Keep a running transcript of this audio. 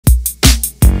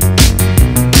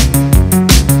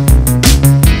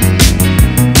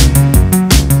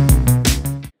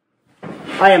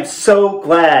I am so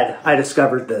glad I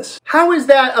discovered this. How is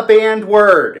that a banned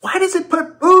word? Why does it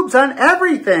put boobs on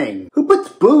everything? Who puts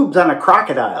boobs on a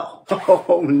crocodile?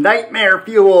 Oh, nightmare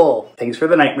fuel. Thanks for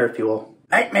the nightmare fuel.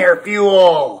 Nightmare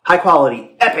fuel. High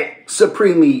quality, epic,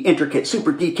 supremely intricate,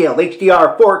 super detailed,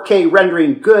 HDR, 4K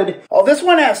rendering, good. Oh, this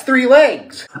one has 3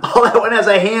 legs. Oh, that one has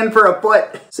a hand for a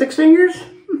foot. 6 fingers?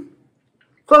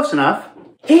 Close enough.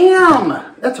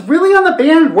 Damn, that's really on the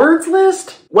banned words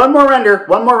list? One more render,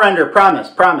 promise,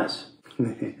 promise.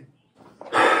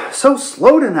 So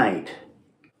slow tonight.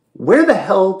 Where the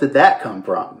hell did that come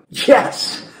from?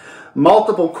 Yes,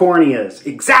 multiple corneas,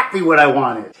 exactly what I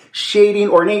wanted. Shading,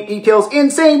 ornate details,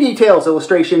 insane details,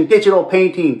 illustration, digital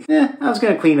painting. I was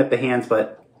gonna clean up the hands,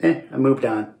 but I moved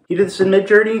on. You did this in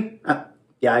Midjourney?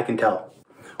 Yeah, I can tell.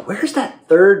 Where's that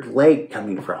third leg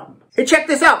coming from? Hey, check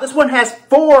this out. This one has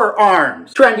 4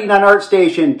 arms. Trending on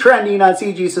ArtStation, trending on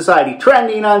CG Society,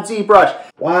 trending on ZBrush.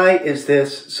 Why is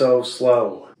this so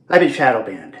slow? I've been shadow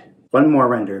banned. One more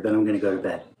render, then I'm gonna go to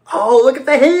bed. Oh, look at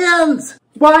the hands!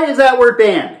 Why is that word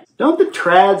banned? Don't the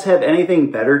trads have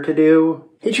anything better to do?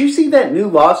 Did you see that new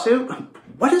lawsuit?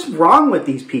 What is wrong with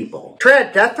these people?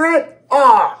 Trad death threat?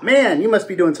 Oh, man, you must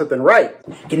be doing something right.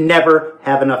 You can never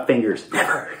have enough fingers.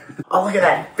 Never. Oh, look at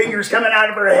that. Fingers coming out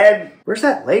of her head. Where's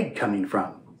that leg coming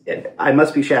from? I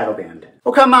must be shadow banned.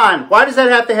 Oh, come on. Why does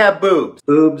that have to have boobs?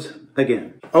 Boobs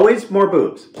again. Always more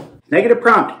boobs. Negative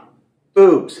prompt.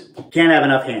 Boobs. Can't have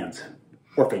enough hands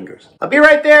or fingers. I'll be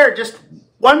right there. Just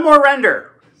one more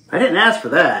render. I didn't ask for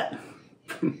that.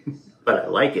 But I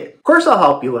like it. Of course I'll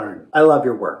help you learn. I love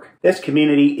your work. This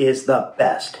community is the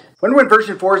best. Wonder when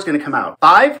version 4 is going to come out.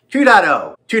 5?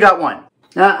 2.0? 2.1?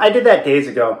 I did that days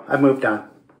ago. I moved on.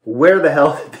 Where the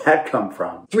hell did that come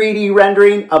from? 3D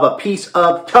rendering of a piece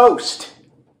of toast.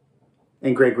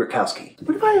 And Greg Rutkowski.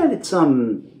 What if I added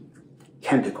some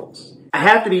tentacles? I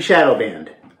have to be shadow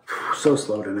banned. So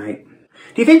slow tonight.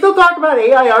 Do you think they'll talk about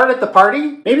AI art at the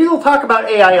party? Maybe they'll talk about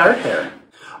AI art there.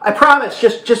 I promise,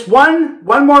 just one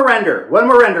more render. One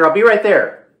more render, I'll be right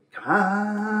there. Come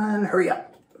on, hurry up.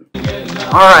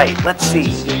 All right, let's see.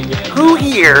 Who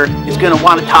here is gonna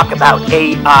want to talk about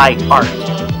AI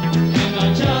art?